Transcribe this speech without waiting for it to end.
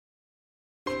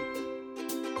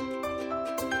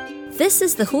This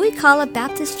is the Huikala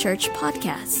Baptist Church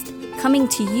podcast, coming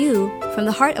to you from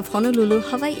the heart of Honolulu,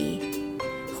 Hawaii.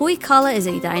 Huikala is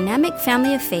a dynamic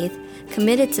family of faith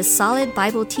committed to solid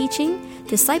Bible teaching,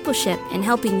 discipleship, and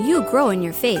helping you grow in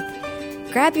your faith.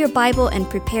 Grab your Bible and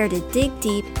prepare to dig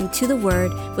deep into the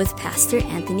Word with Pastor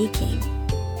Anthony King.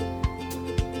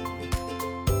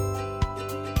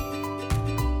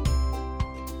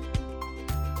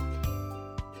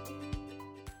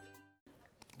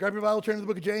 Grab your Bible, turn to the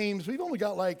book of James. We've only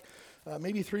got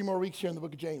maybe 3 more weeks here in the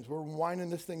book of James. We're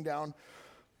winding this thing down.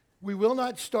 We will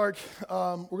not start,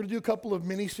 we're going to do a couple of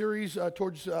mini-series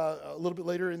towards a little bit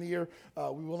later in the year.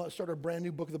 We will not start our brand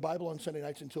new book of the Bible on Sunday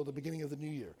nights until the beginning of the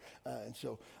new year. I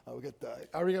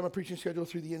already got my preaching schedule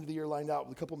through the end of the year lined out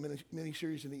with a couple of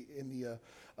mini-series in the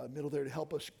middle there to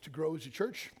help us to grow as a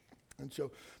church. But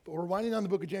we're winding down the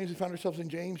book of James. We found ourselves in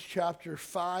James chapter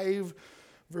 5,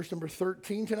 verse number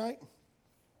 13 tonight.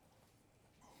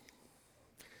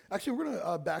 Actually, we're going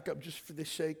to back up just for the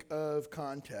sake of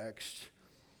context.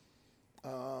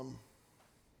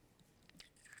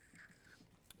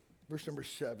 Verse number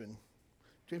 7.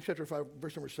 James chapter 5,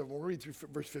 verse number 7. We'll read through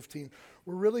verse 15.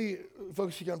 We're really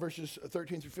focusing on verses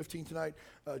 13 through 15 tonight,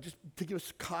 just to give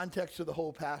us context to the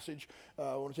whole passage.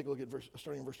 I want to take a look at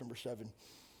starting in verse number 7.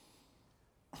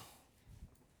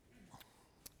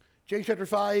 James chapter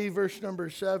 5, verse number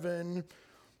 7.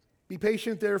 Be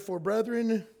patient, therefore,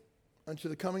 brethren, unto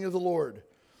the coming of the Lord.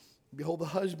 Behold, the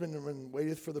husbandman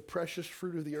waiteth for the precious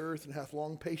fruit of the earth, and hath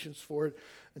long patience for it,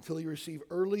 until he receive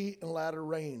early and latter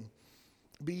rain.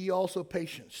 Be ye also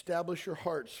patient. Establish your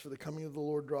hearts, for the coming of the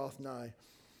Lord draweth nigh.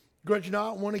 Grudge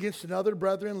not one against another,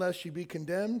 brethren, lest ye be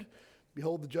condemned.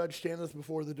 Behold, the judge standeth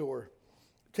before the door.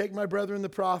 Take, my brethren, the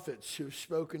prophets, who have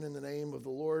spoken in the name of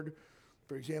the Lord,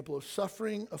 for example of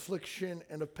suffering, affliction,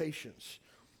 and of patience.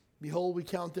 Behold, we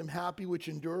count them happy which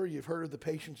endure. You've heard of the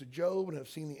patience of Job, and have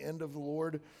seen the end of the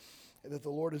Lord, and that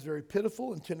the Lord is very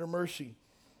pitiful and tender mercy.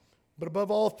 But above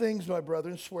all things, my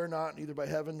brethren, swear not, neither by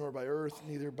heaven nor by earth,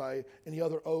 neither by any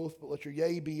other oath, but let your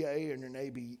yea be yea, and your nay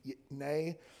be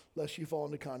nay, lest you fall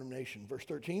into condemnation. Verse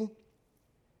 13.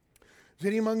 Is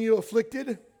any among you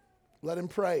afflicted? Let him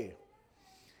pray.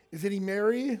 Is any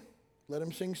merry? Let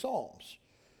him sing psalms.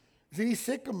 Is any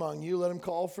sick among you? Let him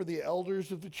call for the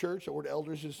elders of the church. The word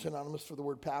elders is synonymous for the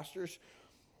word pastors.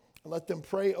 And let them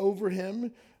pray over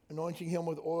him, anointing him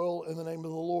with oil in the name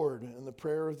of the Lord. And the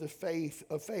prayer of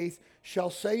faith shall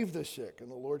save the sick, and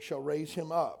the Lord shall raise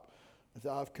him up. If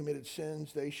thou have committed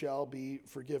sins, they shall be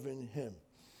forgiven him.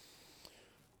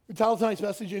 The title of tonight's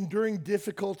message, Enduring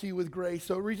Difficulty with Grace.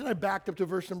 So the reason I backed up to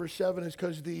verse number 7 is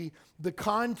because the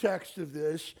context of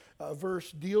this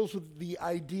verse deals with the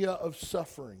idea of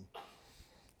suffering.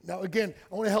 Now again,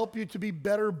 I want to help you to be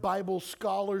better Bible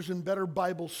scholars and better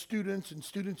Bible students and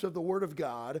students of the Word of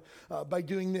God by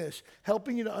doing this.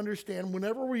 Helping you to understand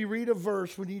whenever we read a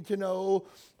verse, we need to know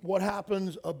what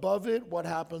happens above it, what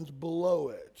happens below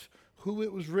it, who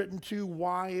it was written to,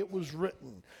 why it was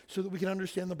written, so that we can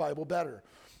understand the Bible better.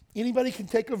 Anybody can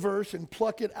take a verse and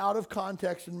pluck it out of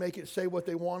context and make it say what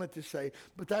they want it to say,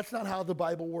 but that's not how the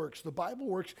Bible works. The Bible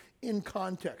works in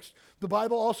context. The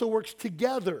Bible also works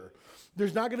together.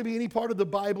 There's not going to be any part of the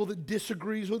Bible that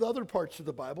disagrees with other parts of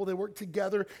the Bible. They work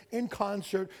together in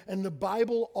concert, and the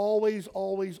Bible always,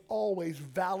 always, always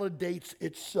validates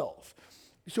itself.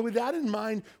 So with that in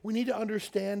mind, we need to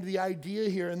understand the idea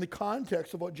here in the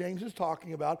context of what James is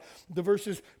talking about. The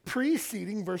verses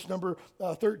preceding verse number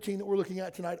 13 that we're looking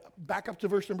at tonight, back up to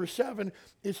verse number 7,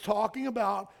 is talking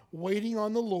about waiting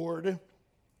on the Lord, and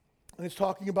it's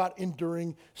talking about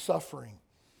enduring suffering.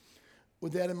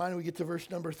 With that in mind, we get to verse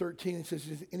number 13. It says,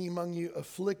 is any among you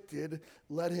afflicted?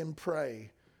 Let him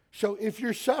pray. So if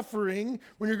you're suffering,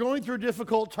 when you're going through a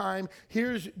difficult time,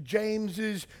 here's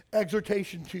James's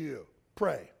exhortation to you.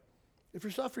 Pray. If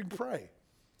you're suffering, pray.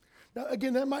 Now,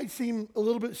 again, that might seem a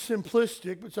little bit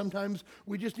simplistic, but sometimes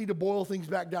we just need to boil things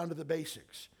back down to the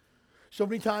basics. So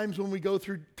many times when we go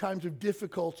through times of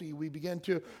difficulty, we begin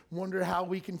to wonder how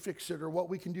we can fix it or what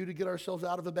we can do to get ourselves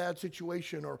out of a bad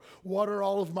situation or what are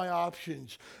all of my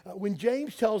options. When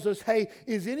James tells us, hey,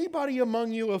 is anybody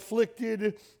among you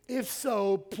afflicted? If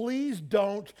so, please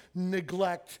don't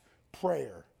neglect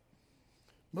prayer.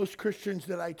 Most Christians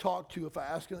that I talk to, if I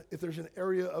ask them if there's an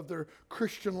area of their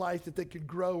Christian life that they could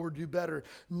grow or do better,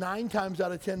 9 times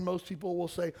out of 10, most people will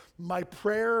say, my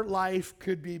prayer life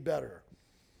could be better.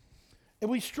 And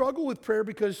we struggle with prayer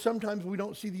because sometimes we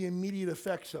don't see the immediate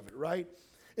effects of it, right?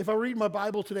 if I read my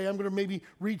Bible today, I'm going to maybe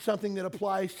read something that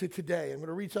applies to today. I'm going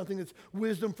to read something that's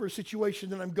wisdom for a situation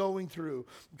that I'm going through,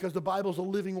 because the Bible's a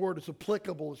living word. It's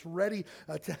applicable. It's ready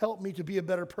to help me to be a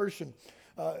better person.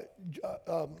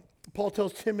 Paul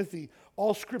tells Timothy,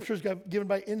 all scripture is given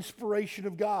by inspiration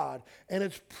of God, and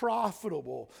it's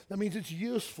profitable. That means it's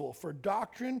useful for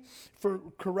doctrine, for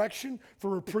correction,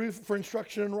 for reproof, for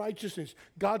instruction in righteousness.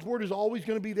 God's word is always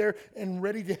going to be there and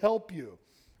ready to help you.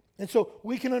 And so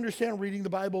we can understand reading the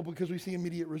Bible because we see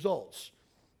immediate results.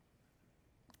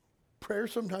 Prayer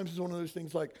sometimes is one of those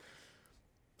things like,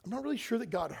 I'm not really sure that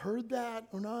God heard that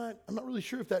or not. I'm not really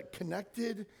sure if that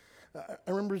connected. I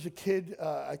remember as a kid,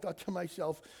 I thought to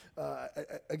myself,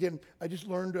 I just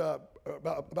learned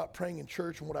about praying in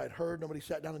church and what I'd heard. Nobody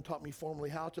sat down and taught me formally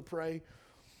how to pray.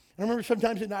 And I remember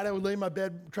sometimes at night I would lay in my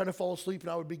bed trying to fall asleep, and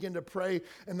I would begin to pray,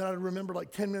 and then I'd remember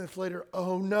like 10 minutes later,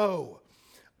 oh no,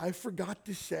 I forgot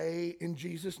to say in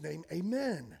Jesus' name,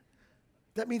 amen.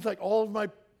 That means like all of my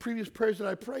previous prayers that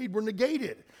I prayed were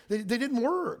negated. They didn't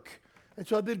work. And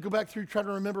so I did go back through trying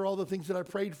to remember all the things that I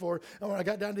prayed for. And when I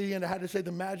got down to the end, I had to say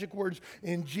the magic words,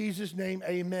 in Jesus' name,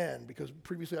 amen. Because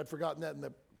previously I'd forgotten that, and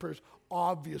the prayers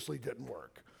obviously didn't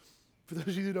work. For those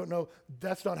of you who don't know,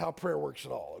 that's not how prayer works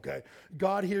at all, okay?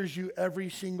 God hears you every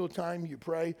single time you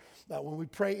pray. When we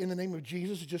pray in the name of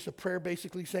Jesus, it's just a prayer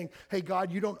basically saying, hey,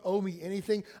 God, you don't owe me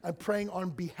anything. I'm praying on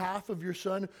behalf of your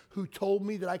son who told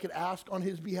me that I could ask on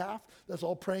his behalf. That's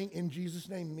all praying in Jesus'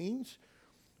 name means.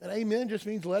 And amen just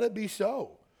means let it be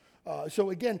so.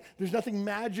 So again, there's nothing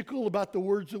magical about the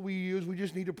words that we use. We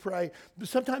just need to pray. But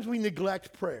sometimes we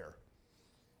neglect prayer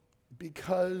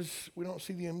because we don't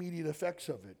see the immediate effects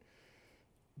of it.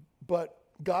 But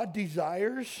God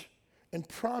desires and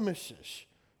promises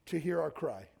to hear our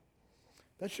cry.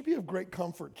 That should be of great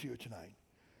comfort to you tonight.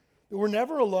 That we're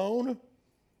never alone.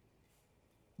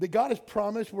 That God has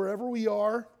promised wherever we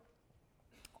are,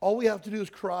 all we have to do is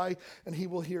cry, and he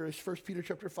will hear us. 1 Peter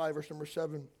chapter 5, verse number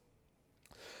 7.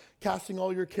 Casting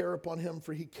all your care upon him,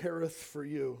 for he careth for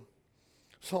you.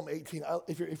 Psalm 18.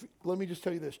 Let me just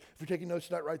tell you this. If you're taking notes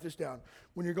tonight, write this down.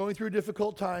 When you're going through a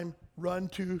difficult time, run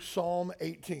to Psalm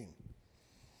 18.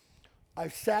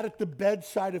 I've sat at the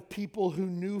bedside of people who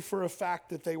knew for a fact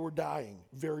that they were dying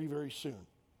very, very soon.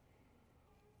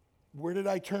 Where did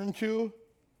I turn to?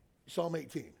 Psalm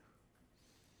 18.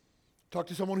 Talk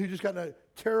to someone who just got a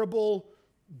terrible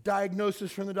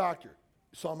diagnosis from the doctor.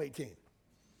 Psalm 18.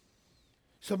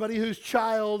 Somebody whose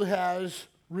child has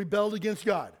rebelled against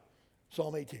God.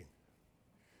 Psalm 18.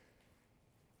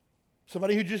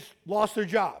 Somebody who just lost their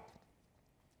job.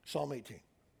 Psalm 18.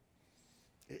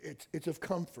 It's of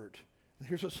comfort. And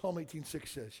here's what Psalm 18:6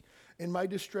 says. In my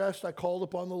distress I called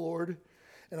upon the Lord,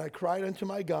 and I cried unto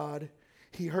my God.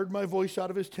 He heard my voice out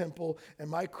of his temple, and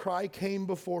my cry came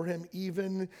before him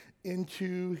even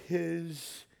into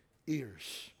his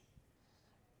ears.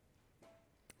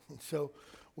 And so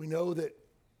we know that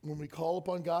when we call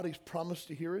upon God, he's promised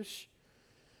to hear us.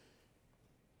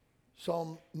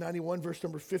 Psalm 91, verse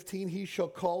number 15, he shall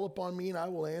call upon me, and I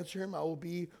will answer him. I will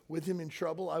be with him in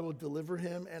trouble. I will deliver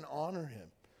him and honor him.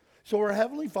 So our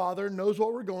Heavenly Father knows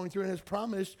what we're going through and has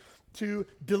promised to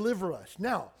deliver us.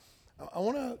 Now, I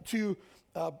want to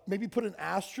maybe put an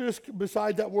asterisk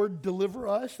beside that word deliver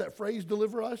us, that phrase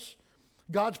deliver us.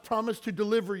 God's promise to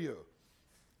deliver you.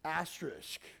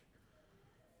 Asterisk.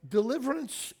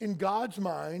 Deliverance in God's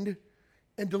mind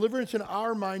and deliverance in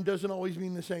our mind doesn't always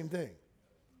mean the same thing.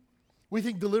 We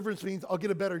think deliverance means I'll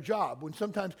get a better job, when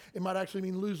sometimes it might actually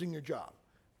mean losing your job.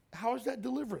 How is that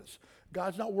deliverance?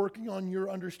 God's not working on your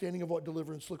understanding of what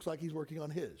deliverance looks like. He's working on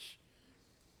his.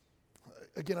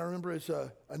 Again, I remember as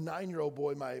a 9-year-old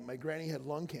boy, my granny had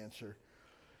lung cancer.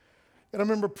 And I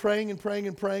remember praying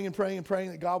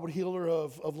that God would heal her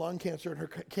of lung cancer, and her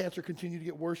cancer continued to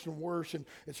get worse and worse, and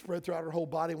it spread throughout her whole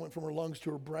body, went from her lungs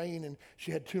to her brain, and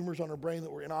she had tumors on her brain that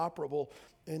were inoperable.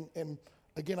 And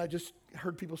again, I just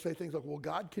heard people say things like, well,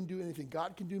 God can do anything.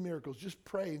 God can do miracles. Just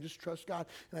pray and just trust God.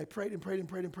 And I prayed,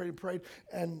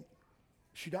 and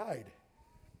she died.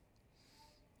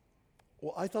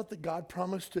 Well, I thought that God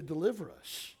promised to deliver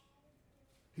us.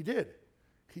 He did.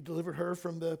 He delivered her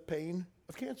from the pain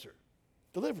of cancer.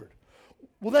 Delivered.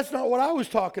 Well, that's not what I was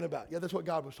talking about. Yeah, that's what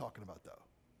God was talking about, though.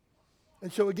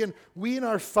 And so again, we in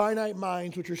our finite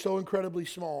minds, which are so incredibly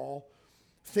small,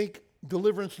 think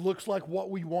deliverance looks like what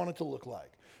we want it to look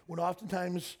like, when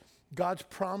oftentimes God's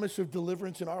promise of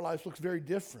deliverance in our lives looks very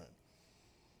different.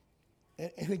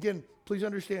 And again, please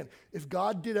understand, if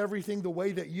God did everything the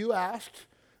way that you asked,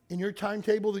 in your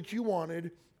timetable that you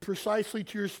wanted, precisely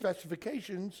to your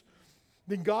specifications,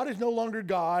 then God is no longer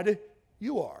God,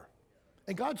 you are.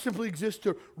 And God simply exists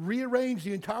to rearrange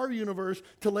the entire universe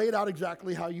to lay it out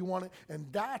exactly how you want it. And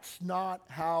that's not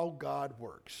how God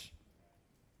works.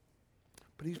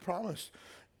 But he's promised,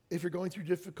 if you're going through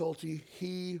difficulty,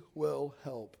 he will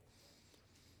help.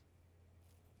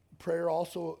 Prayer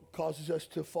also causes us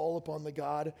to fall upon the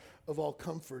God of all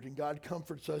comfort. And God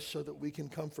comforts us so that we can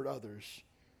comfort others.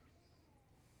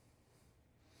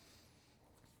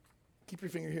 Keep your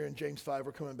finger here in James 5.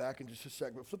 We're coming back in just a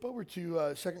second. But flip over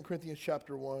to 2 Corinthians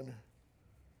chapter 1.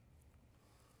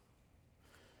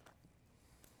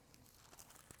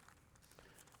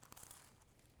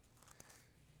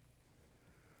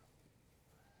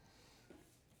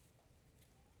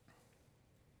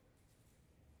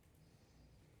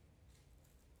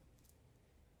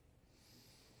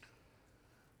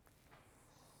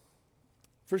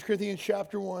 First Corinthians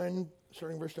chapter 1,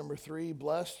 starting verse number 3.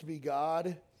 Blessed be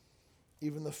God,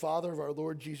 even the Father of our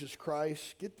Lord Jesus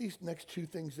Christ. Get these next two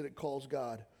things that it calls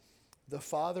God. The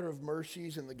Father of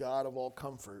mercies and the God of all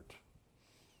comfort.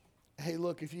 Hey,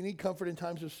 look, if you need comfort in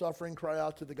times of suffering, cry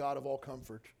out to the God of all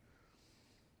comfort.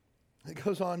 It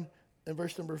goes on in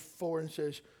verse number 4 and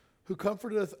says, who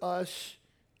comforteth us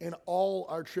in all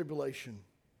our tribulation.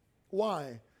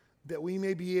 Why? That we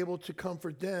may be able to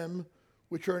comfort them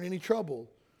which are in any trouble,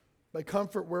 by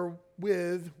comfort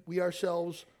wherewith we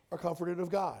ourselves are comforted of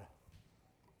God.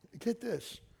 Get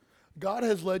this. God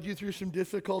has led you through some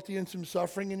difficulty and some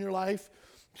suffering in your life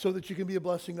so that you can be a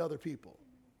blessing to other people.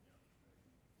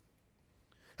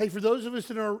 Hey, for those of us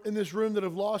that are in this room that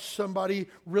have lost somebody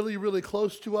really, really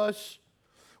close to us,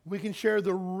 we can share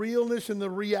the realness and the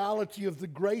reality of the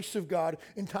grace of God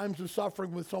in times of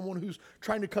suffering with someone who's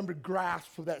trying to come to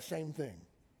grasp of that same thing.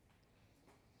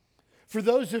 For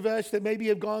those of us that maybe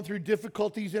have gone through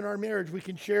difficulties in our marriage, we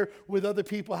can share with other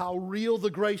people how real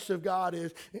the grace of God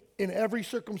is in every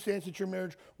circumstance that your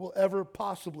marriage will ever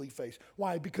possibly face.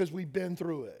 Why? Because we've been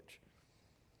through it.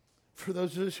 For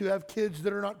those of us who have kids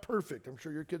that are not perfect, I'm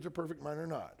sure your kids are perfect, mine are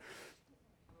not.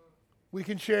 We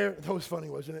can share, that was funny,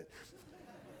 wasn't it?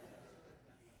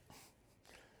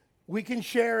 We can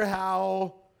share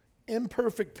how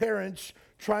imperfect parents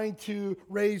trying to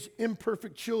raise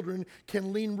imperfect children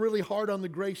can lean really hard on the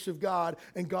grace of God,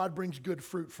 and God brings good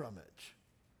fruit from it.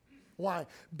 Why?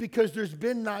 Because there's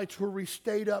been nights where we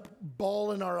stayed up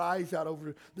bawling our eyes out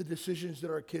over the decisions that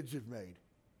our kids have made.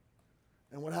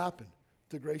 And what happened?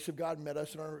 The grace of God met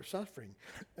us in our suffering.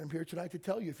 And I'm here tonight to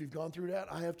tell you, if you've gone through that,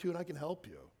 I have too, and I can help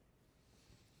you.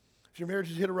 If your marriage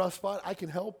has hit a rough spot, I can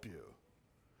help you.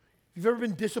 If you've ever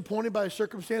been disappointed by a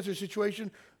circumstance or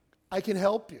situation, I can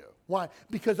help you. Why?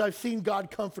 Because I've seen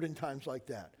God comfort in times like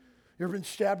that. You ever been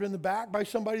stabbed in the back by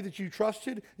somebody that you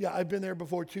trusted? Yeah, I've been there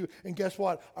before too. And guess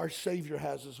what? Our Savior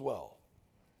has as well.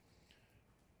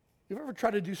 You ever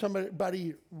tried to do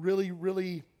somebody really,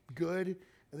 really good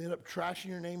and they end up trashing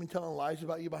your name and telling lies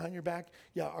about you behind your back?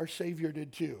 Yeah, our Savior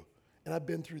did too. And I've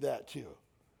been through that too.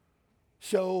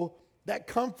 So that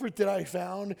comfort that I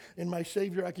found in my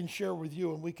Savior, I can share with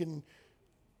you, and we can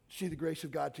see the grace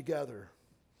of God together.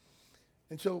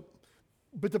 And so,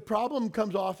 but the problem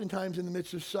comes oftentimes in the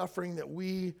midst of suffering that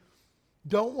we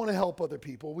don't want to help other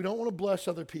people. We don't want to bless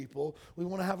other people. We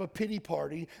want to have a pity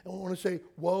party, and we want to say,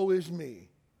 woe is me.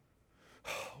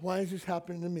 Why is this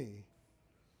happening to me?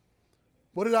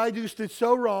 What did I do that's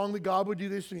so wrong that God would do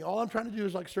this to me? All I'm trying to do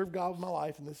is like serve God with my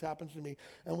life, and this happens to me.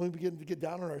 And we begin to get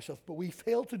down on ourselves. But we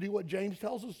fail to do what James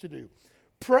tells us to do.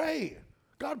 Pray.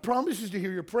 God promises to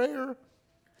hear your prayer.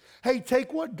 Hey,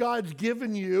 take what God's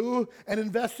given you and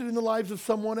invest it in the lives of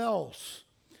someone else.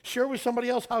 Share with somebody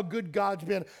else how good God's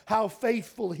been, how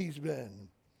faithful he's been.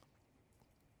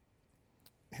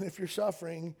 And if you're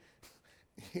suffering,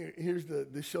 here's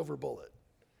the silver bullet.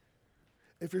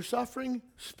 If you're suffering,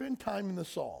 spend time in the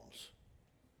Psalms.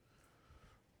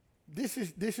 This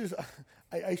is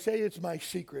I say it's my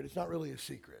secret. It's not really a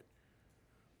secret.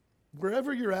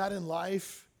 Wherever you're at in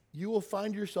life, you will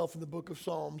find yourself in the book of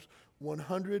Psalms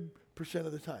 100%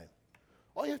 of the time.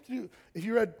 All you have to do, if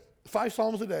you read 5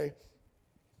 Psalms a day,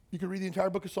 you can read the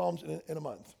entire book of Psalms in a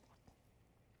month.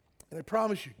 And I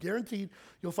promise you, guaranteed,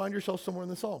 you'll find yourself somewhere in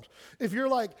the Psalms. If you're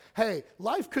like, hey,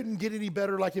 life couldn't get any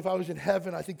better, like if I was in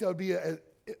heaven, I think that would be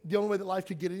the only way that life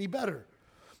could get any better.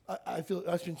 I feel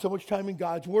I spend so much time in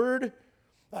God's Word.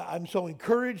 I'm so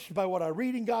encouraged by what I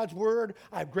read in God's Word.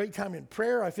 I have great time in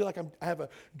prayer. I feel like I have a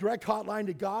direct hotline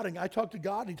to God, and I talk to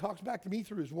God, and He talks back to me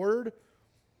through His Word.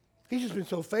 He's just been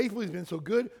so faithful. He's been so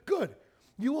good. Good.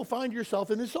 You will find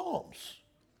yourself in the Psalms.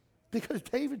 Because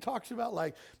David talks about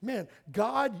like, man,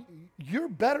 God, you're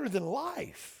better than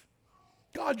life.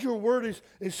 God, your word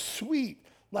is sweet,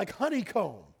 like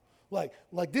honeycomb.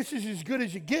 Like this is as good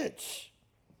as it gets.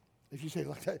 If you say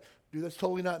like that, dude, that's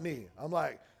totally not me. I'm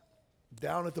like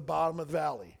down at the bottom of the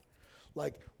valley.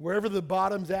 Like wherever the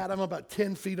bottom's at, I'm about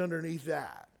 10 feet underneath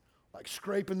that. Like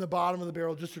scraping the bottom of the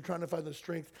barrel just to trying to find the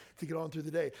strength to get on through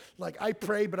the day. Like I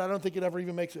pray, but I don't think it ever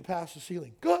even makes it past the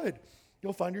ceiling. Good.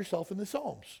 You'll find yourself in the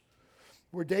Psalms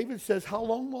where David says, how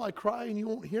long will I cry and you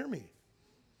won't hear me?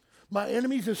 My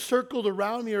enemies have circled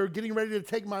around me or are getting ready to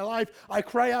take my life. I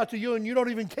cry out to you and you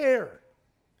don't even care.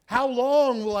 How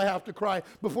long will I have to cry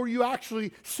before you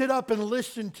actually sit up and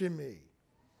listen to me?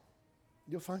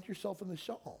 You'll find yourself in the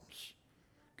Psalms.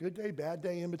 Good day, bad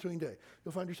day, in between day.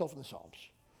 You'll find yourself in the Psalms.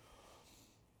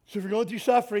 So if you're going through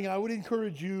suffering, I would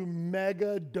encourage you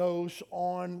mega dose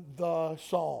on the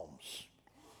Psalms.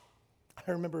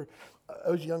 I remember I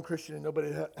was a young Christian and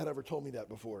nobody had ever told me that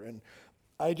before. And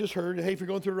I just heard, hey, if you're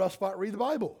going through a rough spot, read the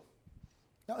Bible.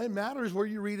 Now, it matters where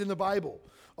you read in the Bible.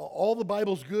 All the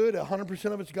Bible's good. 100%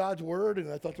 of it's God's word.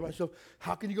 And I thought to myself,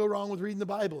 how can you go wrong with reading the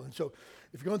Bible? And so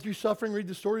if you're going through suffering, read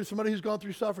the story of somebody who's gone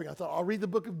through suffering. I thought, I'll read the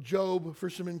book of Job for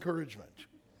some encouragement.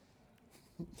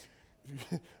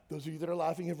 Those of you that are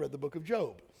laughing have read the book of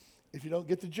Job. If you don't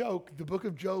get the joke, the book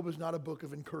of Job is not a book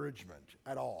of encouragement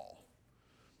at all.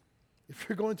 If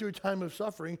you're going through a time of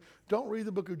suffering, don't read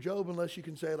the book of Job unless you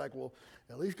can say like, well,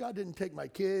 at least God didn't take my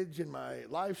kids and my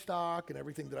livestock and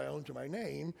everything that I own to my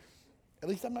name. At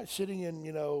least I'm not sitting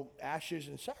in, ashes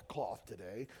and sackcloth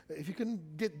today. If you can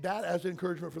get that as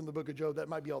encouragement from the book of Job, that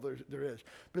might be all there is.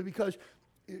 But because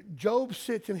Job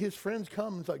sits and his friends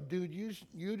come and it's like, dude,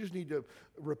 you just need to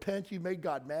repent. You made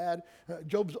God mad.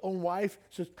 Job's own wife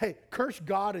says, hey, curse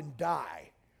God and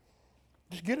die.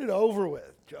 Just get it over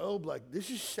with. Job, like, this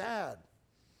is sad.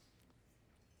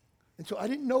 And so I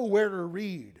didn't know where to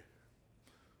read.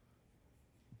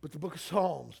 But the book of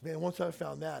Psalms, man, once I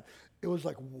found that, it was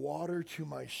like water to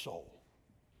my soul.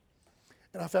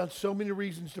 And I found so many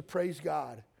reasons to praise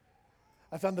God.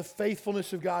 I found the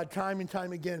faithfulness of God time and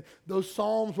time again. Those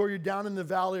Psalms where you're down in the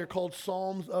valley are called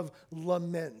Psalms of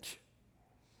lament.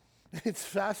 It's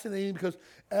fascinating because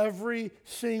every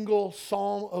single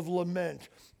Psalm of lament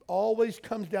always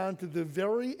comes down to the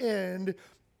very end,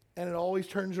 and it always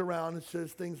turns around and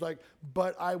says things like,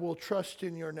 but I will trust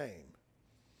in your name.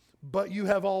 But you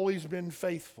have always been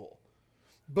faithful.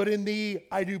 But in thee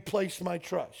I do place my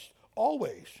trust.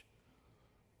 Always.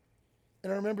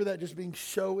 And I remember that just being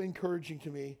so encouraging to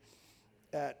me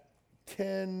at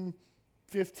 10,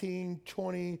 15,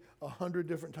 20, 100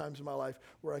 different times in my life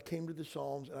where I came to the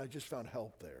Psalms and I just found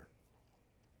help there.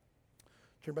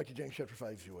 Turn back to James chapter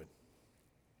 5 if you would.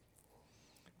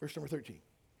 Verse number 13.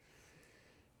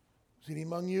 Is any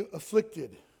among you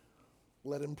afflicted?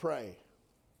 Let him pray.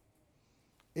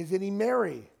 Is any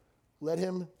merry? Let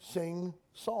him sing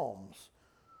psalms.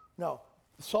 Now,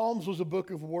 Psalms was a book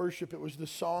of worship. It was the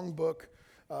song book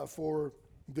for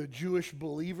the Jewish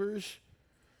believers.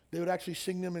 They would actually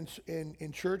sing them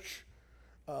in church.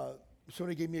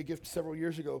 Somebody gave me a gift several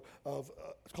years ago of,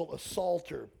 it's called a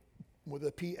psalter with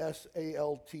a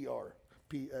P-S-A-L-T-R.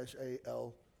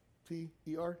 P-S-A-L-T-E-R?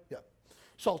 Yeah.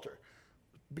 Psalter.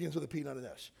 Begins with a P, not an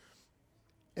S.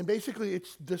 And basically,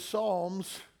 it's the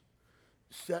Psalms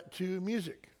set to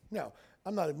music. Now,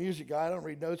 I'm not a music guy. I don't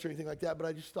read notes or anything like that, but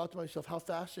I just thought to myself, how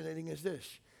fascinating is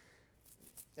this?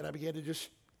 And I began to just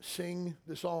sing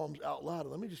the Psalms out loud. And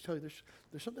let me just tell you,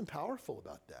 there's something powerful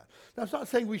about that. Now, it's not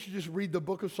saying we should just read the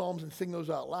book of Psalms and sing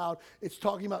those out loud. It's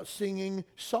talking about singing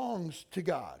songs to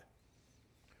God.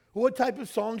 What type of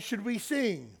songs should we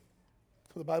sing?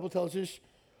 The Bible tells us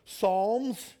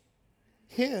psalms,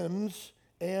 hymns,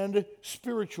 and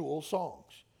spiritual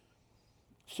songs.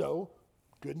 So,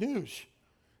 good news.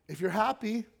 If you're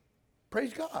happy,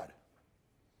 praise God.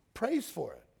 Praise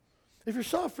for it. If you're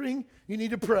suffering, you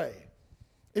need to pray.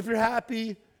 If you're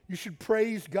happy, you should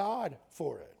praise God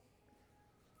for it.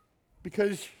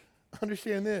 Because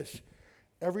understand this,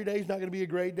 every day is not going to be a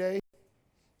great day.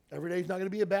 Every day is not going to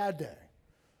be a bad day.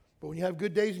 But when you have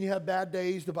good days and you have bad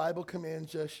days, the Bible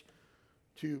commands us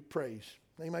to praise.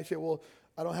 Now you might say, well,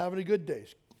 I don't have any good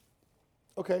days.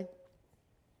 Okay.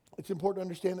 It's important to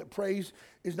understand that praise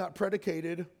is not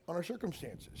predicated on our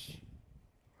circumstances.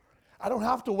 I don't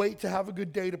have to wait to have a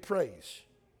good day to praise.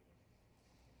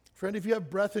 Friend, if you have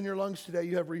breath in your lungs today,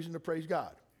 you have reason to praise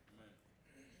God. Amen.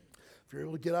 If you're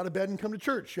able to get out of bed and come to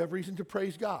church, you have reason to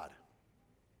praise God.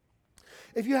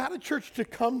 If you had a church to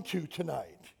come to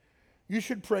tonight, you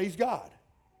should praise God.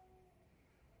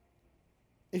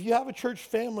 If you have a church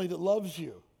family that loves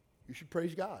you, you should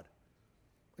praise God.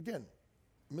 Again,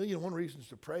 1,000,001 reasons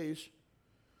to praise.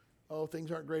 Oh,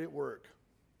 things aren't great at work.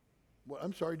 Well,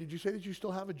 I'm sorry, did you say that you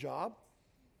still have a job?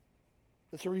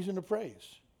 That's a reason to praise.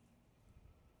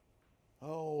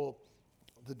 Oh,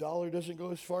 The dollar doesn't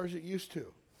go as far as it used to.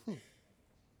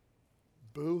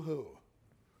 Boo-hoo.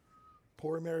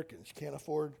 Poor Americans can't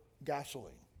afford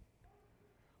gasoline.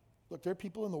 Look, there are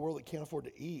people in the world that can't afford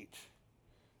to eat.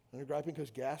 And they're griping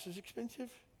because gas is expensive.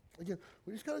 Again,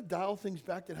 we just got to dial things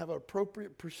back that have an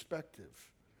appropriate perspective.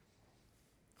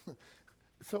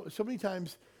 So many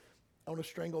times I want to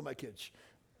strangle my kids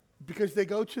because they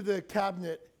go to the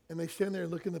cabinet and they stand there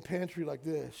and look in the pantry like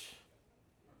this.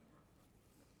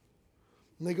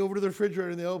 And they go over to the refrigerator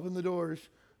and they open the doors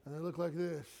and they look like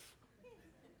this.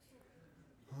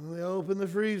 And they open the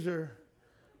freezer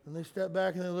and they step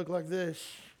back and they look like this.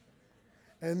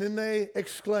 And then they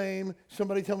exclaim,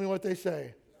 somebody tell me what they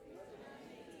say.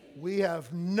 We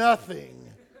have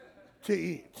nothing to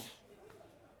eat.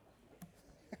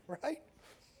 Right?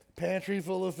 Pantry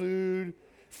full of food,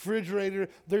 refrigerator.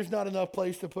 There's not enough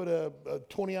place to put a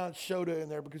 20-ounce soda in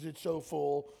there because it's so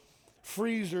full.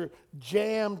 Freezer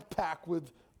jammed packed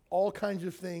with all kinds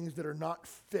of things that are not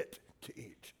fit to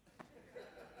eat.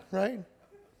 Right?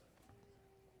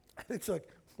 It's like,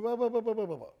 blah, blah, blah, blah, blah,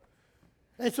 blah, blah.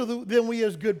 And so then we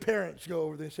as good parents go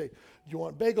over there and say, do you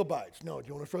want bagel bites? No. Do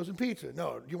you want a frozen pizza?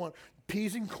 No. Do you want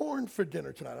peas and corn for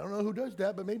dinner tonight? I don't know who does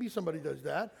that, but maybe somebody does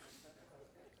that.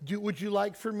 Would you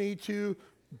like for me to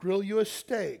grill you a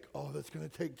steak? Oh, that's going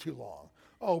to take too long.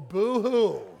 Oh,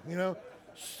 boo-hoo.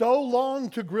 So long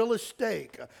to grill a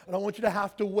steak. I don't want you to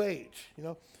have to wait.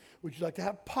 Would you like to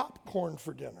have popcorn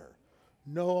for dinner?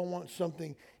 No, I want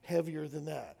something heavier than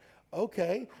that.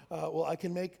 Okay, well, I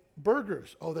can make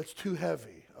burgers. Oh, that's too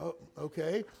heavy. Oh,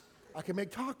 okay. I can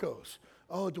make tacos.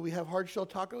 Oh, do we have hard shell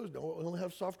tacos? No, we only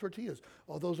have soft tortillas.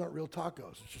 Oh, those aren't real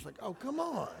tacos. It's just like, oh, come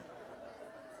on.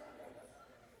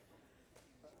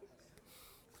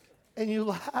 And you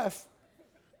laugh.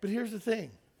 But here's the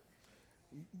thing.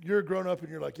 You're a grown up and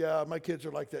you're like, yeah, my kids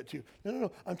are like that too.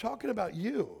 No. I'm talking about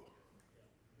you.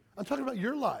 I'm talking about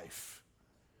your life.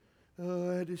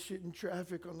 Oh, I had to sit in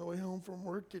traffic on the way home from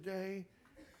work today.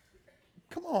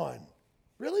 Come on.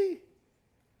 Really?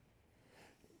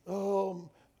 Oh,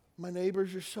 my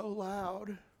neighbors are so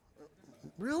loud.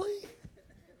 Really?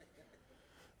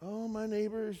 Oh, my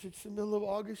neighbors, it's the middle of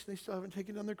August. They still haven't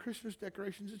taken down their Christmas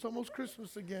decorations. It's almost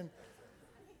Christmas again.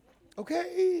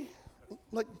 Okay?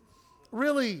 Like,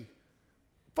 really?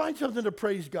 Find something to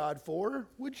praise God for,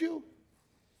 would you?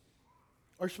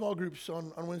 Our small groups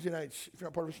on Wednesday nights, if you're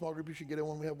not part of a small group, you should get in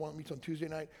one. We have one that meets on Tuesday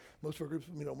night. Most of our groups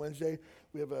meet on Wednesday.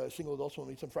 We have a single adults one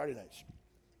that meets on Friday nights.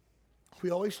 We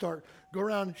always start, go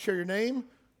around, share your name,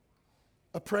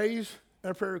 a praise,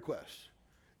 and a prayer request.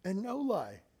 And no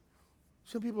lie.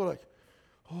 Some people are like,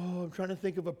 oh, I'm trying to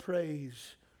think of a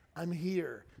praise. I'm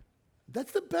here.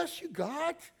 That's the best you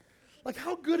got? Like,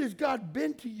 how good has God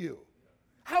been to you?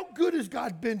 How good has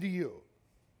God been to you?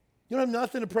 You don't have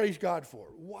nothing to praise God for.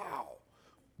 Wow.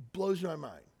 Blows my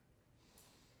mind.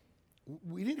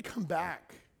 We need to come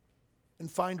back and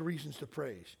find reasons to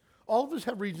praise. All of us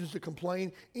have reasons to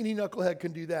complain. Any knucklehead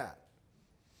can do that.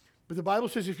 But the Bible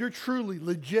says if you're truly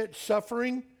legit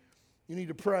suffering, you need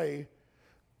to pray.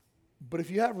 But if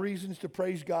you have reasons to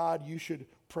praise God, you should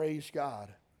praise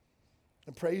God.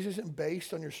 And praise isn't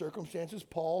based on your circumstances.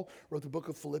 Paul wrote the book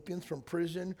of Philippians from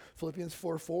prison, Philippians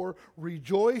 4:4.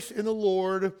 Rejoice in the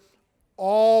Lord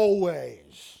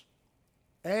always.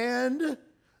 And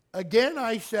again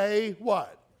I say,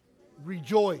 what?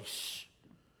 Rejoice.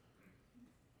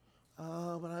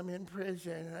 Oh, but I'm in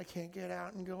prison and I can't get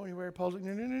out and go anywhere. Paul's like,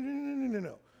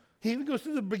 no. He even goes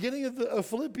to the beginning of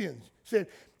Philippians. Said,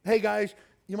 hey guys,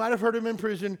 you might have heard him in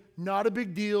prison. Not a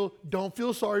big deal. Don't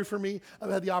feel sorry for me. I've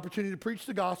had the opportunity to preach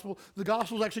the gospel. The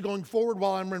gospel's actually going forward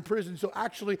while I'm in prison. So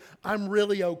actually, I'm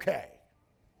really okay.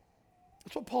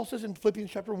 That's what Paul says in Philippians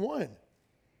chapter 1.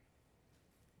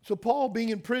 So Paul, being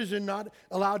in prison, not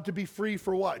allowed to be free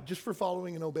for what? Just for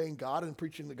following and obeying God and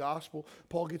preaching the gospel.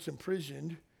 Paul gets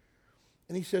imprisoned.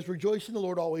 And he says, rejoice in the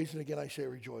Lord always. And again, I say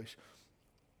rejoice.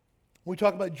 When we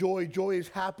talk about joy, joy is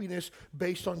happiness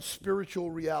based on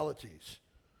spiritual realities.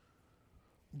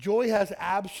 Joy has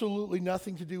absolutely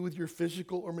nothing to do with your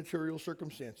physical or material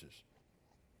circumstances.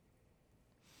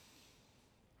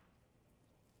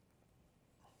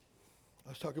 I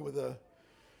was talking with a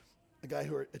guy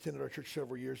who attended our church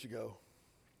several years ago.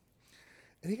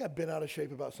 And he got bent out of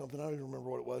shape about something. I don't even remember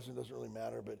what it was. It doesn't really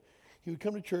matter. But he would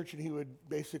come to church and he would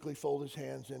basically fold his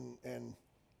hands and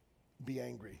be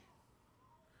angry.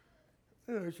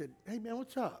 And I said, hey, man,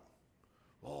 what's up?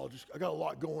 Well, I got a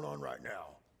lot going on right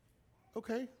now.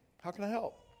 Okay, how can I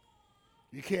help?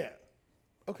 You can't.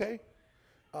 Okay,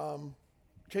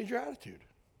 change your attitude.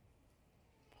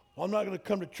 Well, I'm not going to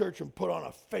come to church and put on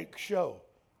a fake show.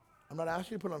 I'm not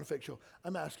asking you to put on a fake show.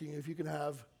 I'm asking you if you can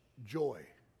have joy.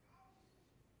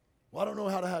 Well, I don't know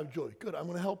how to have joy. Good, I'm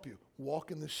going to help you.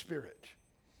 Walk in the Spirit.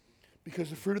 Because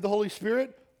the fruit of the Holy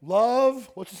Spirit, love,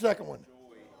 what's the second one?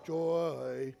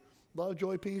 Joy. Love,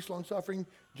 joy, peace, long-suffering,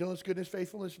 gentleness, goodness,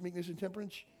 faithfulness, meekness, and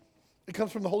temperance. It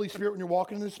comes from the Holy Spirit when you're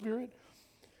walking in the Spirit.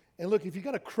 And look, if you've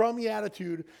got a crummy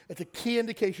attitude, it's a key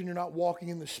indication you're not walking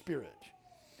in the Spirit.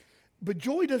 But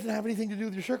joy doesn't have anything to do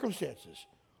with your circumstances.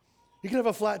 You can have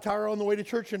a flat tire on the way to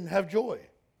church and have joy.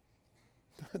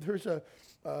 There's a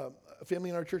family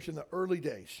in our church in the early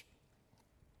days.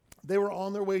 They were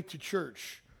on their way to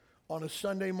church on a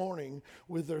Sunday morning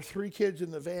with their 3 kids in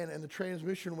the van, and the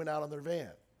transmission went out on their van.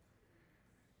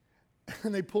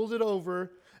 And they pulled it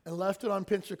over and left it on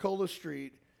Pensacola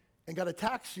Street and got a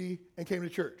taxi and came to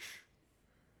church.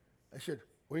 I said,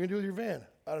 what are you going to do with your van?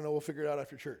 I don't know. We'll figure it out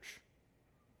after church.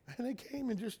 And they came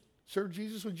and just served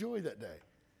Jesus with joy that day.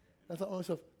 I thought to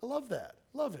myself, I love that.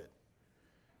 Love it.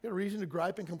 You got a reason to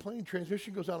gripe and complain.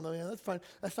 Transmission goes out on the van. That's fine.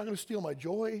 That's not going to steal my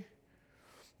joy.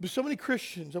 But so many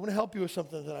Christians, I'm going to help you with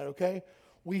something tonight, okay?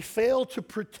 We fail to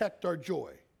protect our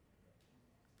joy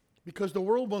because the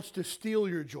world wants to steal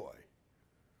your joy.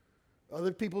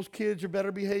 Other people's kids are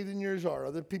better behaved than yours are.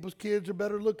 Other people's kids are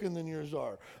better looking than yours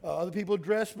are. Other people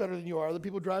dress better than you are. Other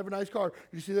people drive a nice car.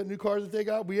 You see that new car that they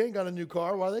got? We ain't got a new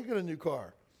car. Why they got a new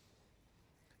car?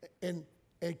 And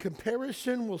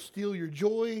comparison will steal your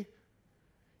joy.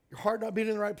 Your heart not being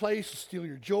in the right place will steal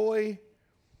your joy.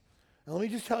 And let me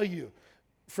just tell you,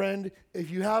 friend,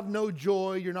 if you have no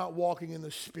joy, you're not walking in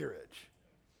the Spirit.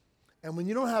 And when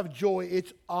you don't have joy,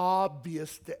 it's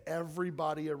obvious to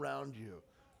everybody around you.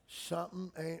 Something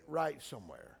ain't right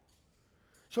somewhere.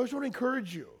 So I just want to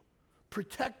encourage you.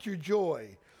 Protect your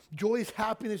joy. Joy is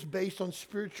happiness based on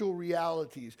spiritual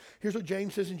realities. Here's what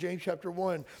James says in James chapter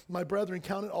 1. My brethren,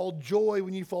 count it all joy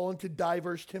when you fall into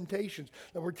diverse temptations.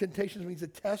 That word temptations means a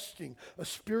testing, a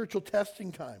spiritual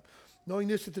testing time. Knowing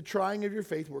this, that the trying of your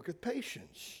faith worketh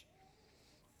patience.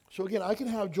 So again, I can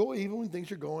have joy even when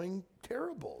things are going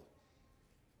terrible.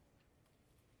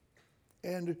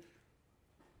 And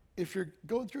if you're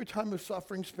going through a time of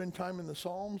suffering, spend time in the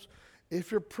Psalms.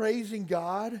 If you're praising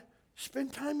God,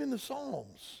 spend time in the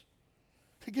Psalms.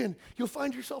 Again, you'll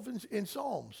find yourself in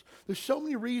Psalms. There's so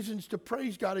many reasons to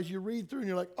praise God as you read through, and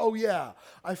you're like, oh yeah,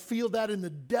 I feel that in the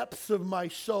depths of my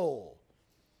soul.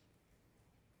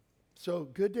 So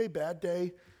good day, bad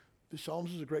day, the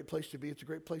Psalms is a great place to be. It's a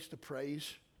great place to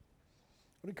praise.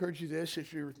 I would encourage you this,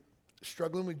 if you're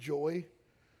struggling with joy,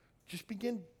 just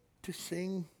begin to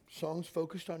sing songs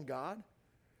focused on God.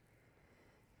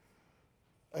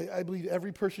 I believe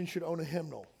every person should own a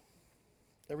hymnal.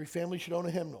 Every family should own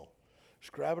a hymnal.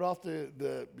 Just grab it off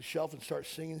the shelf and start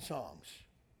singing songs.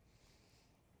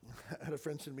 I had a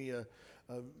friend send me a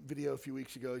video a few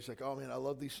weeks ago. He's like, oh man, I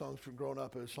love these songs from growing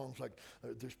up. Songs like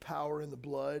There's Power in the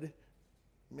Blood.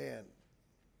 Man,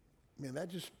 that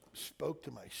just spoke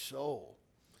to my soul.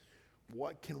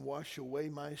 What can wash away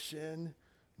my sin?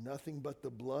 Nothing but the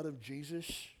blood of Jesus.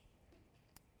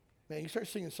 Man, you start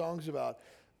singing songs about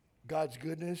God's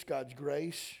goodness, God's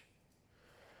grace.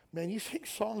 Man, you sing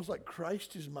songs like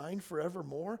Christ is mine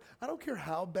forevermore. I don't care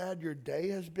how bad your day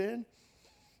has been,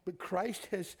 but Christ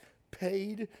has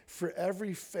paid for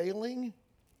every failing.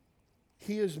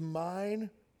 He is mine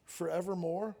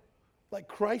forevermore. Like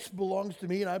Christ belongs to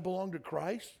me and I belong to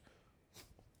Christ.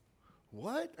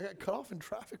 What? I got cut off in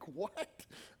traffic? What?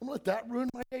 I'm going to let that ruin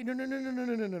my day? No.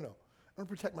 I'm going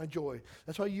to protect my joy.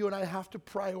 That's why you and I have to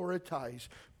prioritize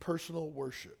personal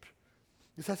worship.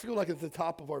 This has to go like at the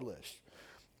top of our list.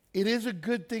 It is a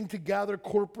good thing to gather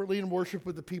corporately and worship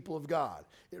with the people of God.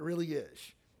 It really is.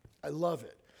 I love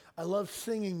it. I love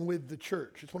singing with the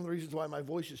church. It's one of the reasons why my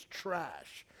voice is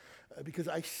trash, because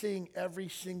I sing every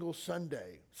single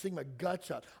Sunday, sing my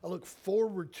guts out. I look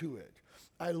forward to it.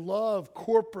 I love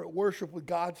corporate worship with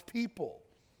God's people.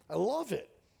 I love it.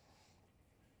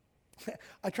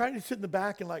 I try to sit in the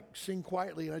back and like sing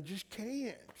quietly, and I just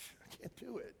can't. I can't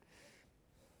do it.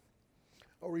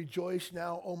 Oh, rejoice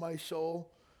now, O my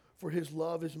soul, for his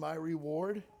love is my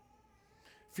reward.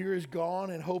 Fear is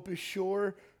gone and hope is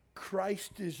sure.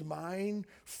 Christ is mine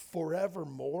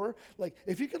forevermore. Like,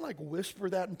 if you can like whisper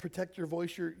that and protect your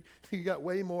voice, you got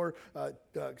way more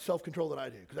self-control than I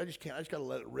do, because I just can't. I just got to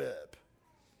let it rip.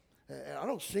 And I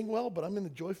don't sing well, but I'm in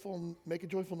the make a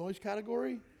joyful noise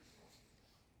category.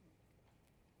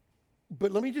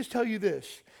 But let me just tell you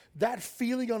this. That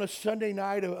feeling on a Sunday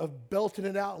night of belting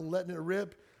it out and letting it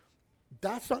rip,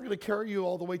 that's not going to carry you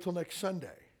all the way till next Sunday.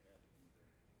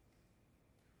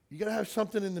 You got to have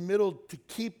something in the middle to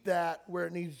keep that where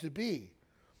it needs to be.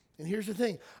 And here's the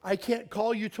thing. I can't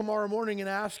call you tomorrow morning and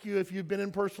ask you if you've been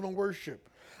in personal worship.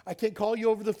 I can't call you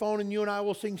over the phone and you and I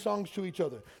will sing songs to each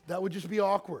other. That would just be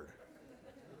awkward.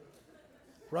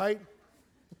 Right?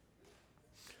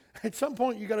 At some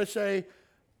point, you got to say,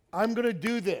 I'm going to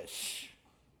do this.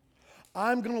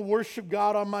 I'm going to worship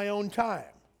God on my own time.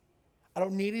 I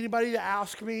don't need anybody to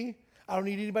ask me. I don't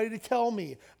need anybody to tell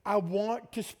me. I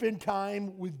want to spend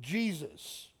time with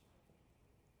Jesus.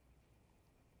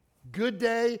 Good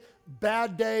day,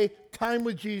 bad day, time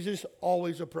with Jesus,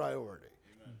 always a priority.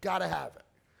 Got to have it.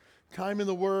 Time in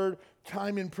the Word,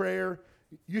 time in prayer.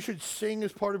 You should sing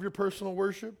as part of your personal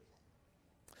worship.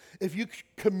 If you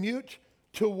commute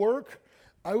to work,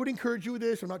 I would encourage you with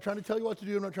this. I'm not trying to tell you what to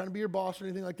do. I'm not trying to be your boss or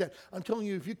anything like that. I'm telling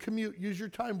you, if you commute, use your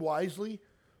time wisely.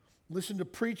 Listen to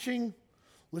preaching.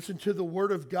 Listen to the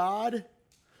Word of God.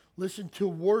 Listen to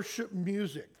worship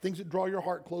music, things that draw your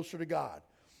heart closer to God.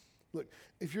 Look,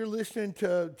 if you're listening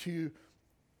to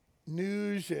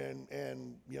news and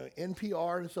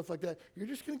NPR and stuff like that, you're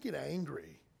just going to get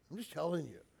angry. I'm just telling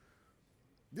you.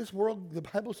 This world, the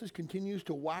Bible says, continues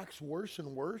to wax worse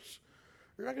and worse.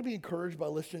 You're not going to be encouraged by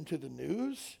listening to the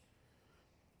news.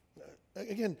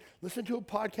 Again, listen to a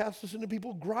podcast, listen to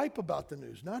people gripe about the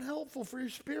news. Not helpful for your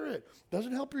spirit.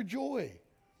 Doesn't help your joy.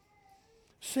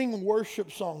 Sing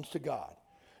worship songs to God.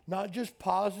 Not just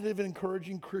positive and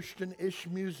encouraging Christian-ish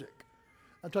music.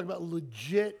 I'm talking about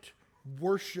legit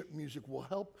worship music will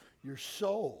help your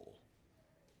soul.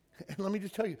 And let me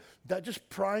just tell you, that just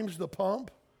primes the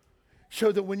pump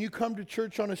so that when you come to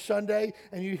church on a Sunday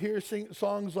and you hear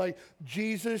songs like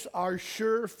Jesus, Our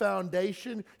Sure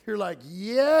Foundation, you're like,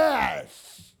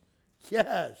 yes,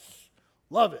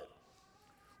 love it.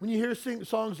 When you hear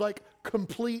songs like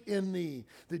Complete in Thee,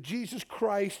 that Jesus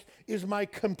Christ is my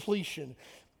completion.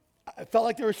 I felt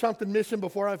like there was something missing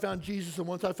before I found Jesus, and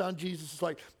once I found Jesus, it's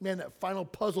like, man, that final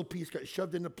puzzle piece got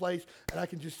shoved into place, and I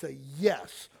can just say,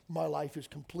 yes, my life is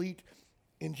complete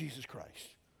in Jesus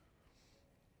Christ.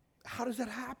 How does that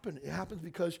happen? It happens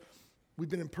because we've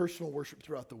been in personal worship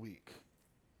throughout the week.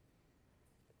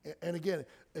 And again,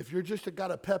 if you're just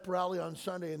got a pep rally on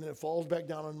Sunday and then it falls back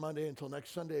down on Monday until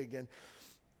next Sunday again,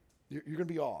 you're going to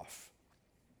be off.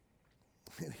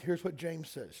 And here's what James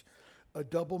says. A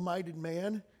double-minded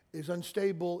man is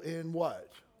unstable in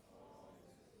what?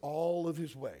 All of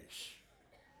his ways.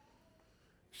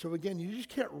 So again, you just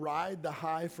can't ride the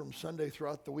high from Sunday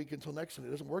throughout the week until next Sunday.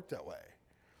 It doesn't work that way.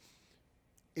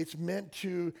 It's meant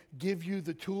to give you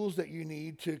the tools that you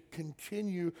need to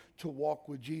continue to walk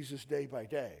with Jesus day by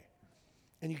day.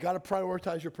 And you got to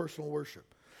prioritize your personal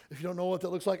worship. If you don't know what that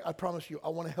looks like, I promise you, I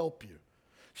want to help you.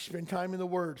 Spend time in the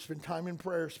Word, spend time in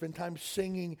prayer, spend time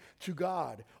singing to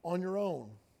God on your own.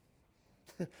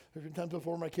 There's been times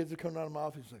before my kids have come out of my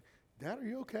office and say, Dad, are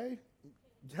you okay?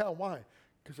 Yeah, why?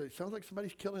 Because it sounds like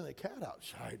somebody's killing a cat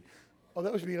outside. Oh,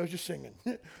 that was me. I was just singing.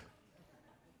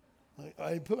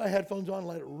 I put my headphones on and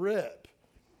let it rip.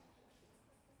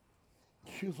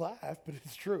 You laugh, but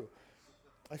it's true.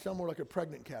 I sound more like a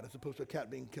pregnant cat as opposed to a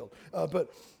cat being killed.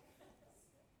 But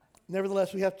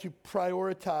nevertheless, we have to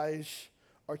prioritize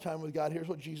our time with God. Here's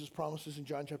what Jesus promises in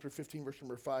John chapter 15, verse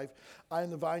number 5. I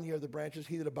am the vine, ye are the branches.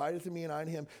 He that abideth in me and I in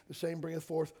him, the same bringeth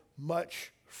forth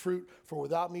much fruit. For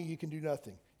without me, you can do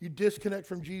nothing. You disconnect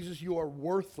from Jesus, you are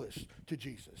worthless to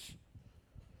Jesus.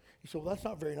 You say, well, that's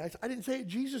not very nice. I didn't say it.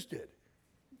 Jesus did.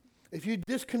 If you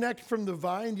disconnect from the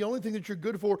vine, the only thing that you're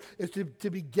good for is to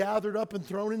be gathered up and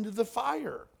thrown into the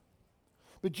fire.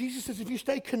 But Jesus says, if you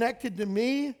stay connected to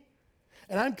me,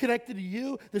 and I'm connected to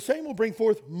you, the same will bring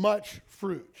forth much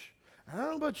fruit. I don't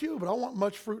know about you, but I want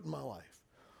much fruit in my life.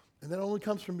 And that only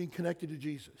comes from being connected to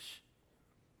Jesus.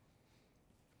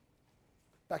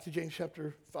 Back to James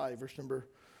chapter 5, verse number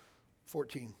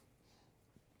 14.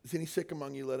 Is any sick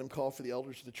among you? Let him call for the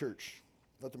elders of the church.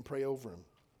 Let them pray over him,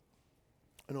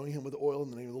 anointing him with oil in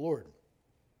the name of the Lord.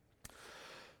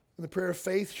 And the prayer of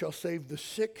faith shall save the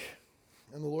sick,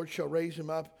 and the Lord shall raise him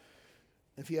up.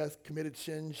 If he hath committed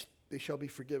sins, they shall be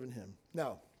forgiven him.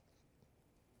 Now,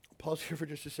 pause here for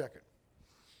just a second.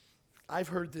 I've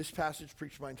heard this passage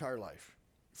preached my entire life.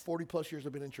 40 plus years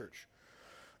I've been in church.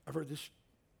 I've heard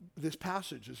this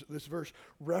passage, this verse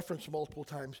referenced multiple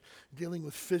times, dealing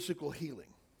with physical healing.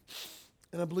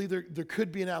 And I believe there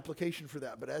could be an application for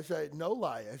that. But as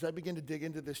I began to dig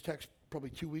into this text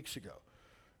probably 2 weeks ago,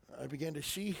 I began to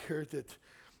see here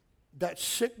that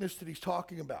sickness that he's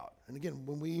talking about. And again,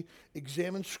 when we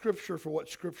examine Scripture for what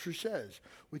Scripture says,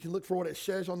 we can look for what it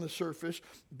says on the surface,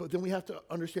 but then we have to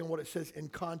understand what it says in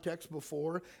context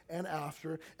before and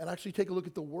after, and actually take a look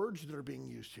at the words that are being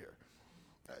used here.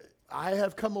 I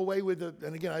have come away with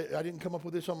and again, I didn't come up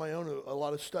with this on my own. A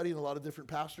lot of study and a lot of different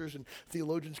pastors and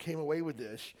theologians came away with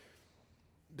this.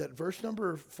 that verse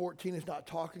number 14 is not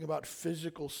talking about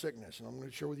physical sickness, and I'm going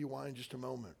to share with you why in just a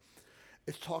moment.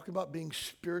 It's talking about being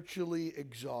spiritually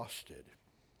exhausted.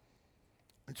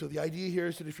 And so the idea here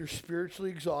is that if you're spiritually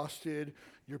exhausted,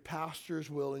 your pastors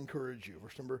will encourage you.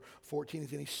 Verse number 14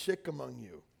 is any sick among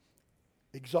you,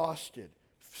 exhausted,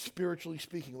 spiritually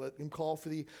speaking. Let them call for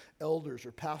the elders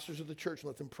or pastors of the church and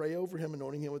let them pray over him,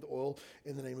 anointing him with oil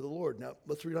in the name of the Lord. Now,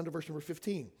 let's read on to verse number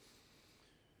 15.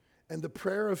 And the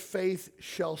prayer of faith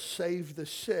shall save the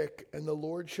sick, and the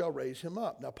Lord shall raise him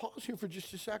up. Now, pause here for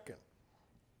just a second.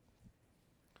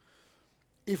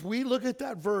 If we look at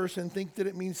that verse and think that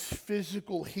it means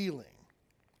physical healing,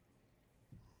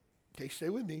 okay, stay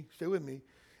with me.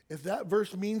 If that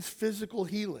verse means physical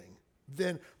healing,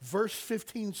 then verse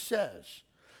 15 says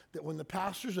that when the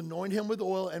pastors anoint him with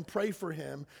oil and pray for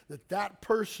him, that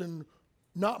person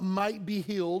not might be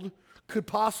healed, could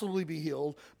possibly be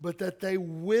healed, but that they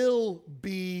will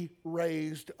be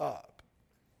raised up.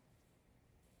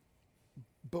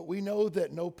 But we know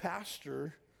that no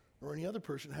pastor or any other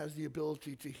person has the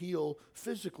ability to heal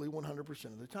physically 100%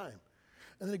 of the time.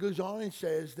 And then it goes on and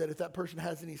says that if that person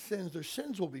has any sins, their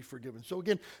sins will be forgiven. So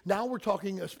again, now we're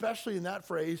talking, especially in that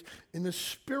phrase, in the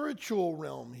spiritual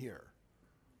realm here.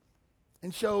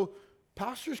 And so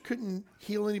pastors couldn't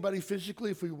heal anybody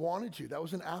physically if we wanted to. That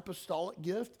was an apostolic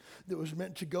gift that was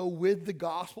meant to go with the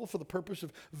gospel for the purpose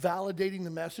of validating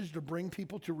the message to bring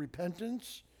people to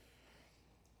repentance.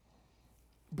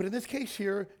 But in this case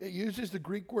here, it uses the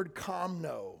Greek word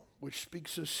kamno, which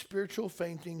speaks of spiritual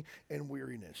fainting and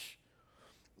weariness.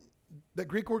 That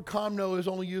Greek word kamno is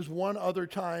only used one other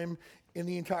time in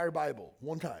the entire Bible,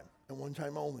 one time, and one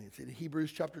time only. It's in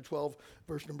Hebrews chapter 12,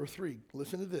 verse number 3.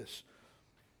 Listen to this.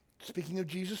 Speaking of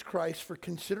Jesus Christ, for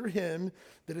consider him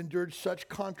that endured such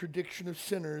contradiction of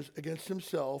sinners against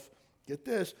himself, get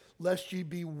this, lest ye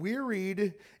be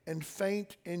wearied and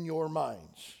faint in your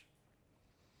minds.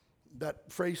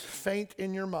 That phrase, faint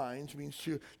in your minds, means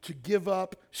to give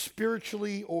up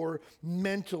spiritually or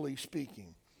mentally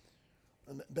speaking.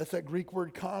 And that's that Greek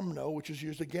word kamno, which is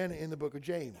used again in the book of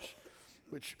James,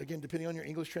 which, again, depending on your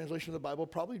English translation of the Bible,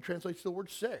 probably translates the word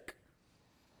sick.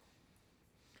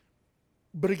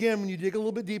 But again, when you dig a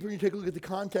little bit deeper and you take a look at the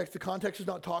context is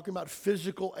not talking about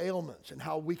physical ailments and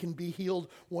how we can be healed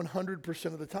 100%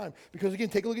 of the time. Because again,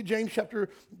 take a look at James chapter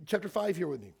 5 here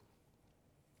with me.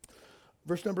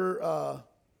 Verse number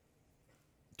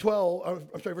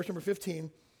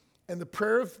 15. And the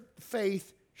prayer of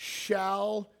faith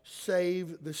shall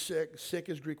save the sick. Sick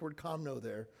is Greek word kamno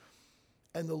there.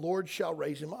 And the Lord shall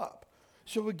raise him up.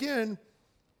 So again,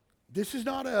 this is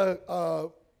not a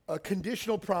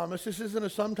conditional promise. This isn't a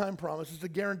sometime promise. It's a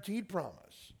guaranteed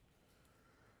promise.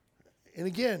 And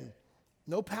again,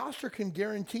 no pastor can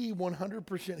guarantee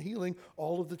 100% healing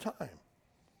all of the time.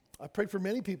 I prayed for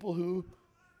many people who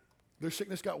their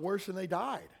sickness got worse and they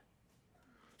died.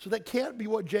 So that can't be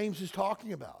what James is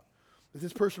talking about. That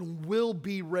this person will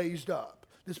be raised up.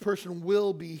 This person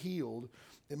will be healed.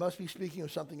 It must be speaking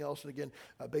of something else. And again,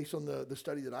 based on the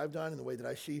study that I've done and the way that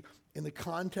I see in the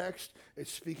context,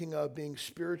 it's speaking of being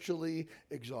spiritually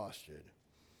exhausted.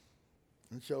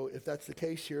 And so if that's the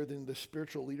case here, then the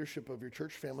spiritual leadership of your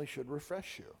church family should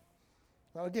refresh you.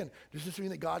 Now again, does this mean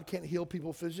that God can't heal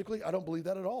people physically? I don't believe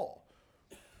that at all.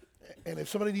 And if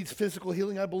somebody needs physical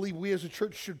healing, I believe we as a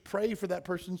church should pray for that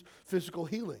person's physical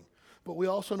healing. But we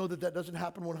also know that doesn't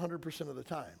happen 100% of the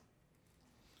time.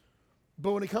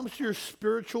 But when it comes to your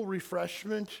spiritual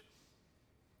refreshment,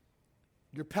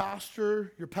 your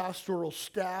pastor, your pastoral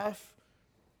staff,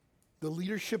 the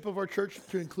leadership of our church,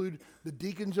 to include the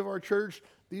deacons of our church,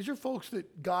 these are folks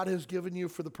that God has given you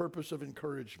for the purpose of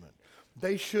encouragement.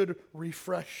 They should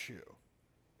refresh you.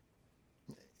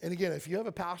 And again, if you have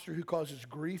a pastor who causes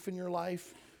grief in your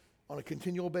life on a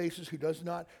continual basis, who does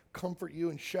not comfort you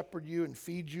and shepherd you and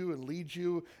feed you and lead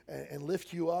you and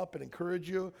lift you up and encourage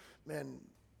you, man,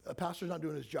 a pastor's not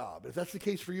doing his job. If that's the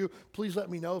case for you, please let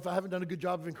me know. If I haven't done a good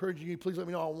job of encouraging you, please let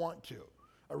me know. I want to.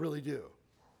 I really do.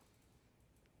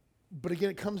 But again,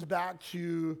 it comes back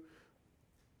to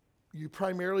you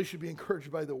primarily should be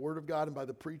encouraged by the Word of God and by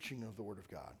the preaching of the Word of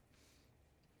God.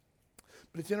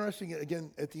 But it's interesting,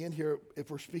 again, at the end here,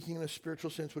 if we're speaking in a spiritual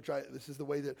sense, this is the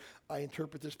way that I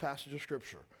interpret this passage of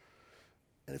Scripture.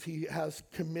 And if he has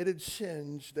committed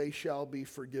sins, they shall be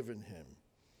forgiven him.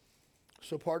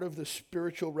 So part of the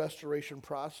spiritual restoration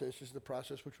process is the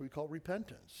process which we call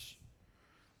repentance.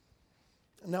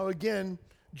 Now again,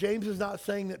 James is not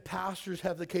saying that pastors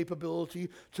have the capability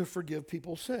to forgive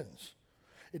people's sins.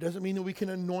 It doesn't mean that we can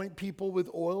anoint people with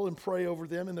oil and pray over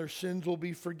them and their sins will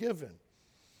be forgiven.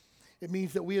 It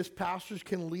means that we as pastors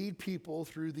can lead people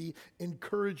through the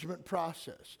encouragement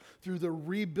process, through the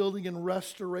rebuilding and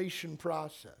restoration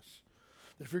process.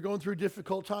 If you're going through a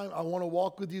difficult time, I want to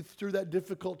walk with you through that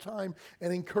difficult time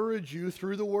and encourage you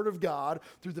through the Word of God,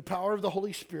 through the power of the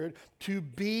Holy Spirit, to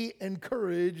be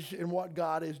encouraged in what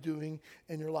God is doing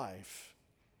in your life.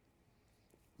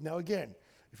 Now again,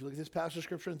 if you look at this passage of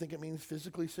Scripture and think it means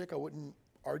physically sick, I wouldn't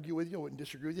argue with you, I wouldn't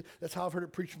disagree with you. That's how I've heard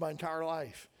it preached my entire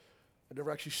life. I've never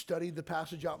actually studied the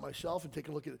passage out myself and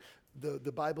taken a look at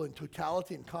the Bible in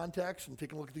totality and context and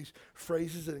taken a look at these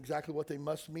phrases and exactly what they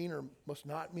must mean or must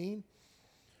not mean.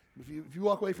 If you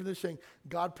walk away from this saying,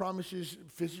 God promises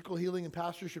physical healing and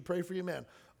pastors should pray for you, man,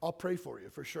 I'll pray for you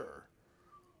for sure.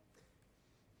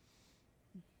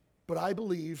 But I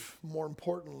believe, more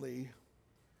importantly,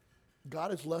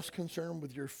 God is less concerned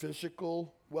with your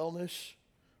physical wellness,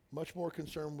 much more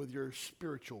concerned with your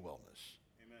spiritual wellness.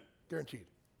 Amen. Guaranteed.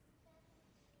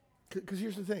 Because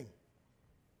here's the thing.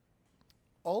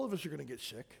 All of us are going to get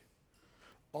sick.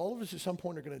 All of us at some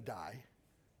point are going to die.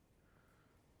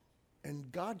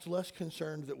 And God's less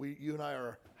concerned that you and I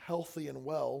are healthy and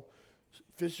well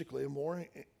physically, and more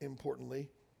importantly,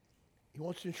 he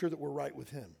wants to ensure that we're right with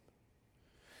him.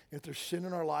 If there's sin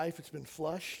in our life, it's been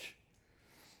flushed,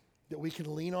 that we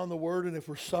can lean on the Word, and if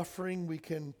we're suffering, we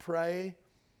can pray.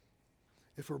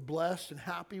 If we're blessed and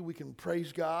happy, we can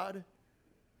praise God.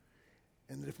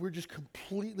 And that if we're just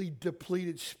completely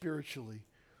depleted spiritually,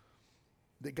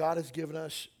 that God has given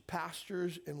us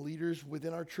pastors and leaders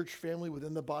within our church family,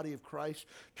 within the body of Christ,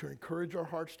 to encourage our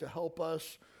hearts, to help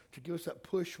us, to give us that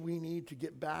push we need to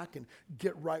get back and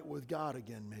get right with God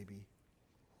again, maybe.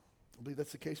 I believe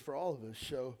that's the case for all of us.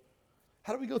 So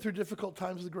how do we go through difficult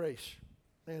times with grace?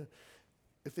 Man,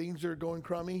 if things are going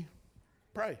crummy,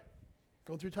 pray.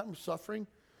 Going through a time of suffering,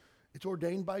 it's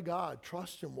ordained by God.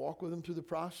 Trust him. Walk with him through the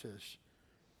process.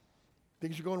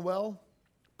 Things are going well,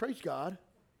 praise God.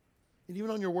 And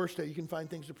even on your worst day, you can find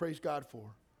things to praise God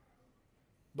for.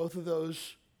 Both of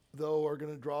those, though, are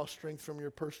going to draw strength from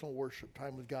your personal worship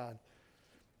time with God.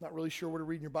 Not really sure where to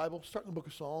read in your Bible? Start in the book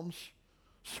of Psalms.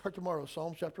 Start tomorrow,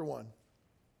 Psalms chapter 1.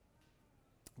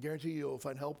 Guarantee you'll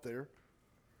find help there.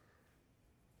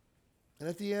 And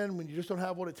at the end, when you just don't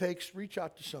have what it takes, reach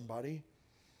out to somebody.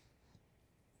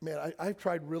 Man, I've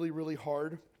tried really, really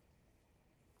hard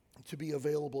to be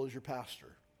available as your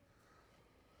pastor.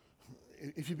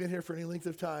 If you've been here for any length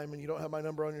of time and you don't have my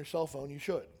number on your cell phone, you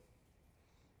should.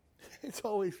 It's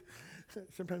always,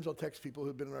 sometimes I'll text people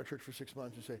who've been in our church for 6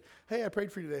 months and say, hey, I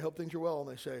prayed for you today, hope things are well. And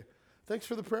they say, thanks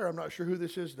for the prayer, I'm not sure who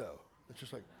this is though. It's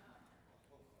just like,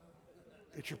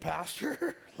 it's your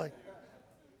pastor? Like,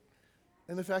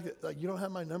 and the fact that you don't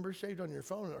have my number saved on your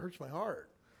phone, it hurts my heart.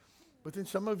 But then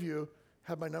some of you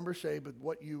have my number saved, but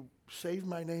what you saved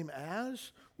my name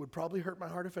as would probably hurt my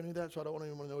heart if I knew that, so I don't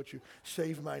even want to know what you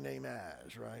saved my name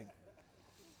as, right?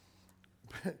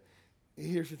 But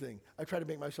here's the thing. I try to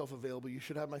make myself available. You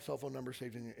should have my cell phone number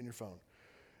saved in your phone.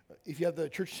 If you have the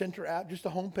Church Center app, just the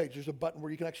homepage, there's a button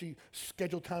where you can actually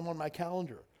schedule time on my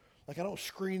calendar. Like, I don't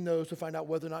screen those to find out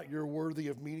whether or not you're worthy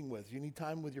of meeting with. If you need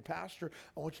time with your pastor,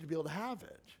 I want you to be able to have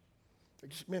it.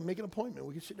 Just, man, make an appointment.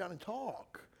 We can sit down and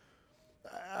talk.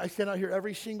 I stand out here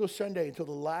every single Sunday until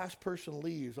the last person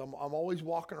leaves. I'm always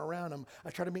walking around. I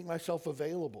try to make myself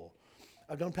available.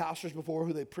 I've done pastors before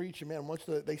who they preach, and man, once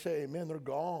they say amen, they're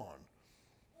gone.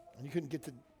 And you couldn't get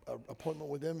the appointment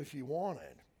with them if you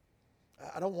wanted.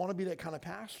 I don't want to be that kind of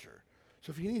pastor.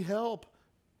 So if you need help,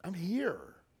 I'm here.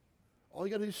 All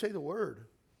you got to do is say the word.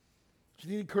 If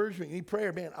you need encouragement, you need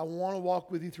prayer, man, I want to walk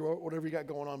with you through whatever you got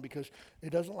going on, because it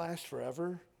doesn't last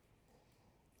forever.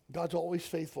 God's always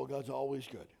faithful. God's always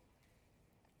good.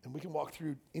 And we can walk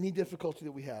through any difficulty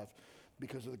that we have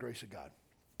because of the grace of God.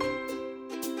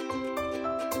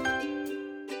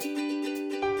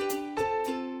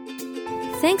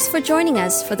 Thanks for joining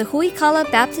us for the Huikala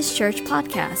Baptist Church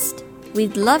podcast.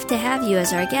 We'd love to have you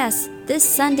as our guest this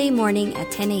Sunday morning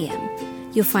at 10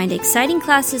 a.m. You'll find exciting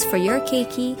classes for your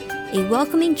keiki, a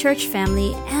welcoming church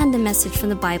family, and a message from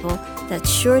the Bible that's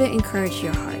sure to encourage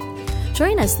your heart.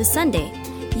 Join us this Sunday.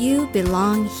 You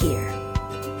belong here.